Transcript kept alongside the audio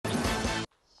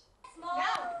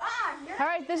All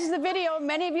right, this is the video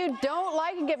many of you don't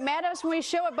like and get mad at us when we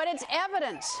show it, but it's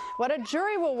evidence. What a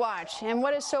jury will watch. And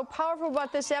what is so powerful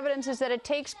about this evidence is that it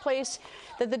takes place,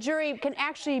 that the jury can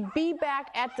actually be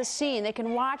back at the scene. They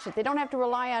can watch it. They don't have to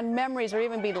rely on memories or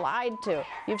even be lied to.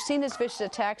 You've seen this vicious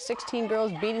attack, 16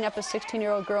 girls beating up a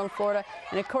 16-year-old girl in Florida.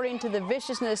 And according to the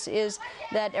viciousness is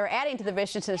that, or adding to the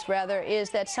viciousness rather,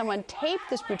 is that someone taped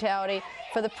this brutality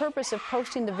for the purpose of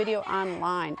posting the video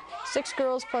online. 6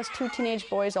 girls plus 2 teenage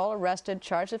boys all arrested,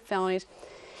 charged with felonies.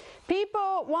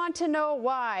 People want to know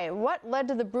why. What led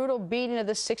to the brutal beating of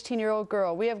this 16-year-old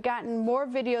girl? We have gotten more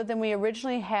video than we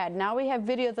originally had. Now we have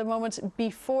video of the moments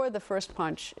before the first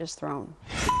punch is thrown.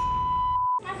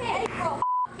 Okay, girl,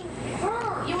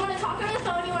 you want to talk over the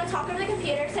phone, you want to talk over the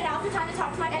computer, so now's the time to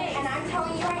talk to my face. And I'm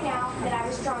telling you right now that I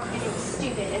was drunk and it was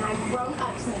stupid, and I've grown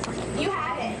up since. You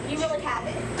have it. You really have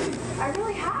it. I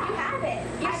really have. You have it.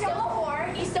 You're still a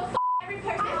whore. You still every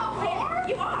person. I'm a whore?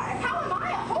 You are. How am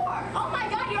I a whore? Oh my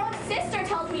God, your own sister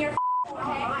tells me you're a whore.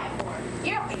 How am I a whore?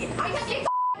 Because you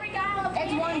every guy on the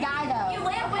planet. It's one guy though. You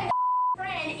live with a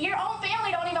friend. Your own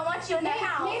family don't even want you in their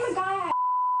house. Name a guy.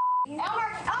 Elmer!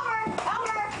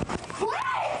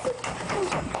 Wait!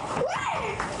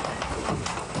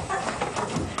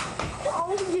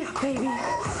 Oh yeah, baby.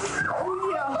 Oh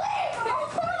yeah. Please, don't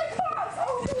call the cops. Oh,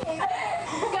 please.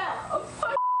 Go. Oh,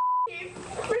 fuck you.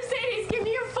 Mercedes, give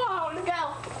me your phone. Go.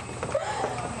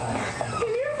 Give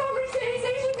me your phone, Mercedes. I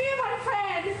should be my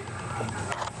friend.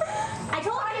 I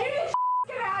told her. I knew this was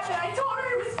gonna happen. I told her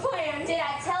it was planned. Did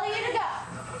I tell you to go?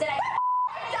 Did I?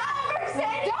 Stop,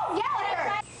 Mercedes. Don't yell at her.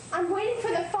 I'm waiting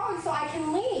for the phone so I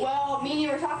can leave. Well, me and you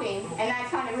were talking, and that's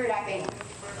kind of rude, I think.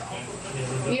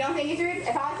 You don't think it's rude?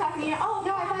 If I was talking to you, oh,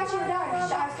 no, I thought you were done.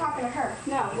 I was talking to her.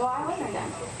 No, well, I wasn't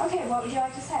done. Okay, what would you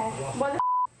like to say? What the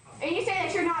Are you saying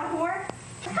that you're not a whore?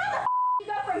 How the you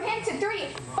go from him to 3,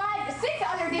 5 to 6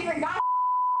 other different guys?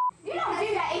 You don't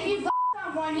do that. If you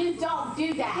someone, you don't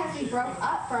do that. Because we broke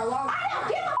up for a long time. I don't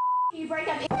give a you break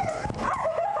up. Okay,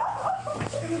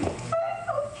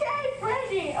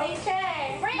 Brittany.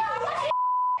 Okay. Brittany, I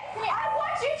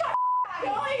want you to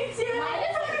going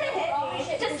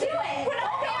to just do it.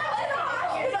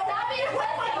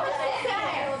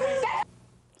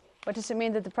 What does it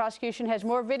mean that the prosecution has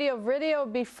more video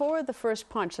before the first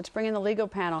punch? Let's bring in the legal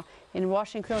panel. In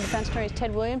Washington, criminal defense attorneys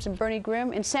Ted Williams and Bernie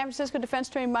Grimm. In San Francisco, defense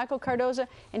attorney Michael Cardoza.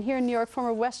 And here in New York,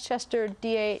 former Westchester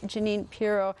DA Jeanine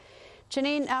Pirro.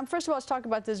 Jeanine, first of all, let's talk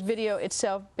about this video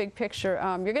itself, big picture.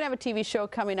 You're going to have a TV show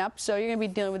coming up, so you're going to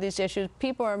be dealing with these issues.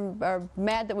 People are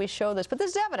mad that we show this, but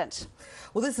this is evidence.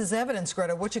 Well, this is evidence,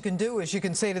 Greta. What you can do is you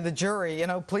can say to the jury, you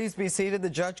know, please be seated. The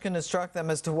judge can instruct them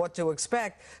as to what to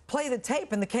expect. Play the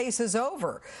tape, and the case is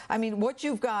over. I mean, what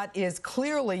you've got is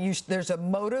clearly there's a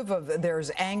motive of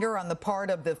there's anger on the part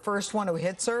of the first one who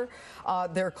hits her.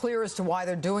 They're clear as to why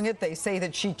they're doing it. They say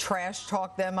that she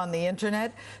trash-talked them on the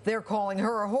Internet. They're calling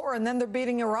her a whore, and then they're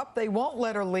beating her up. They won't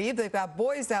let her leave. They've got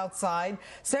boys outside.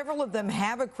 Several of them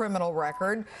have a criminal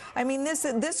record. I mean,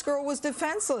 this girl was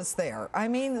defenseless there. I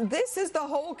mean, this is the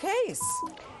whole case.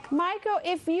 Michael,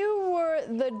 if you were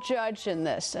the judge in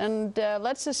this, and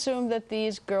let's assume that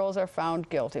these girls are found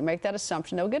guilty, make that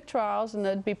assumption. They'll get trials, and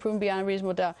they'll be proven beyond a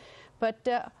reasonable doubt. But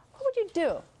what would you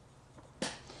do?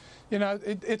 You know,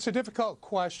 it's a difficult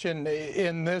question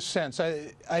in this sense.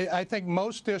 I think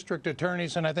most district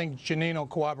attorneys, and I think Jeanine will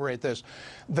corroborate this,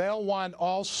 they'll want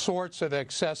all sorts of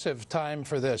excessive time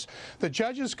for this. The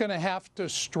judge is going to have to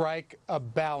strike a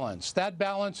balance. That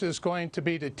balance is going to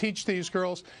be to teach these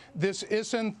girls this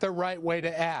isn't the right way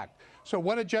to act. So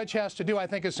what a judge has to do, I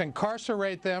think, is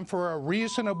incarcerate them for a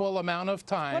reasonable amount of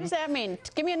time. What does that mean?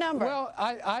 Give me a number. Well,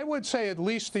 I would say at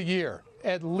least a year.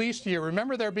 At least a year.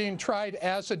 Remember, they're being tried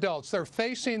as adults. They're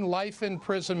facing life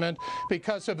imprisonment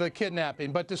because of the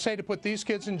kidnapping. But to say to put these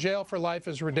kids in jail for life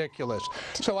is ridiculous.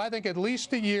 So I think at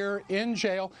least a year in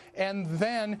jail, and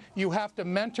then you have to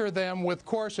mentor them with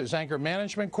courses, anger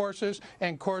management courses,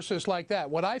 and courses like that.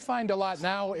 What I find a lot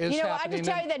now is I have to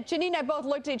tell you that Jeanine and I both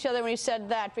looked at each other when you said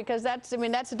that, because that's, I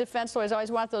mean, that's a defense lawyers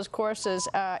always want those courses.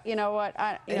 You know what?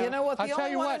 You know what? The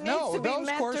only one who needs to be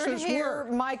mentored here,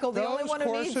 Michael, the only one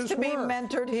who needs to be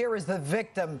mentored here is the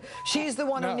victim. She's the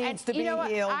one who needs to be healed,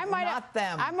 not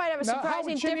them. I might have a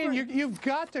surprising different... You've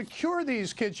got to cure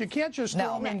these kids. You can't just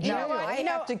throw them in jail. I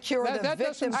have to cure the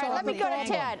victims. All right, let me go to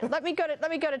Ted. Let me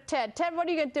go to Ted. Ted, what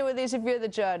are you going to do with these if you're the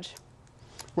judge?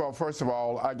 Well, first of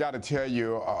all, I got to tell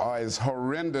you, as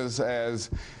horrendous as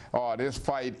this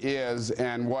fight is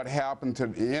and what happened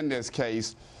in this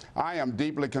case, I am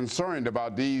deeply concerned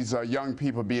about these young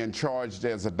people being charged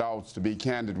as adults, to be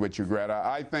candid with you, Greta.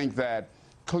 I think that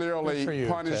clearly Good for you,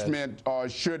 punishment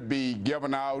should be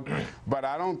given out, but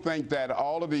I don't think that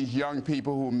all of these young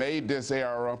people who made this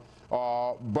error,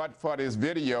 but for this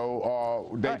video,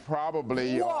 they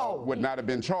probably would not have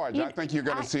been charged. I think you're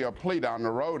going to see a plea down the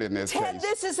road in this Ted, case.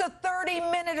 this is a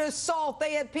 30-minute assault.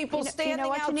 They had people standing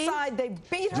outside. They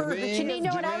beat her. Janine,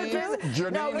 know what I would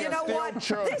do? No, you know what?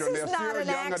 This is not an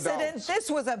accident. This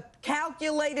was a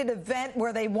calculated event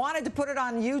where they wanted to put it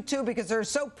on YouTube because they're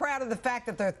so proud of the fact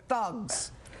that they're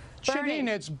thugs. Janine,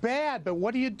 it's bad, but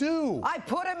what do you do? I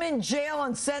put them in jail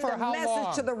and send a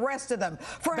message to the rest of them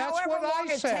for however long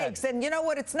it takes. And you know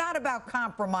what? It's not about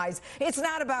compromise. It's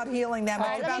not about healing them.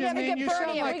 It's about Janine, you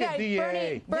sound like a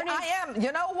DA. Bernie, I am.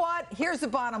 You know what? Here's the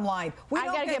bottom line. We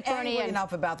don't get angry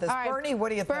enough about this. Right. Bernie, what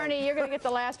do you think? Bernie, you're going to get the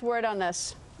last word on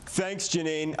this. Thanks,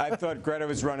 Janine. I thought Greta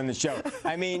was running the show.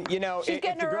 I mean, you know, she's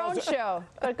getting her own show.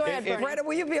 But go ahead, Bernie. Greta,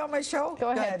 will you be on my show? Go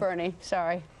ahead, Bernie.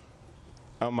 Sorry.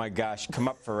 Oh, my gosh. Come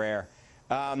up for air.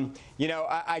 You know,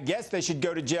 I guess they should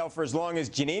go to jail for as long as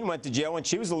Janine went to jail when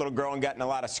she was a little girl and got in a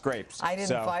lot of scrapes. I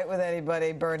didn't fight with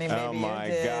anybody, Bernie. Maybe oh, my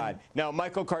you did. God. No,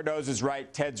 Michael Cardozo's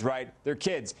right. Ted's right. They're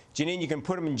kids. Janine, you can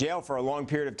put them in jail for a long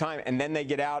period of time, and then they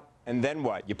get out, and then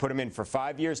what? You put them in for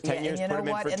 5 years, 10 years, and you put them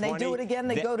know in what? for 20. And they do it again.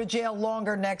 They go to jail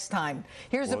longer next time.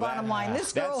 Here's the bottom line.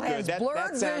 This girl has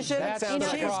blurred vision.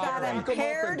 She's got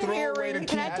impaired hearing.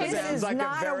 Can I take this is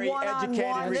not a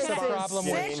one-on-one. This is problem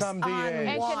with 6 some on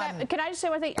DAs. 1. Can I just say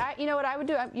one thing? You know what I would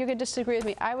do? You're going to disagree with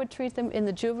me. I would treat them in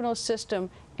the juvenile system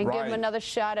and give them another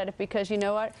shot at it because you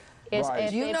know what?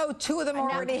 Do you know 2 of them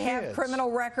already have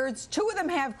criminal records? 2 of them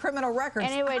have criminal records.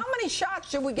 Anyway, how many shots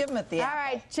should we give them at the end? All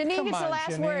right, Janine gets the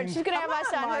last word. She's going to have us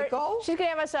on her. She's going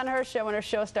to have us on her show when her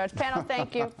show starts. Panel,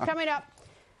 thank you. Coming up,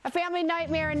 a family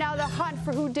nightmare and now the hunt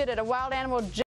for who did it. A wild animal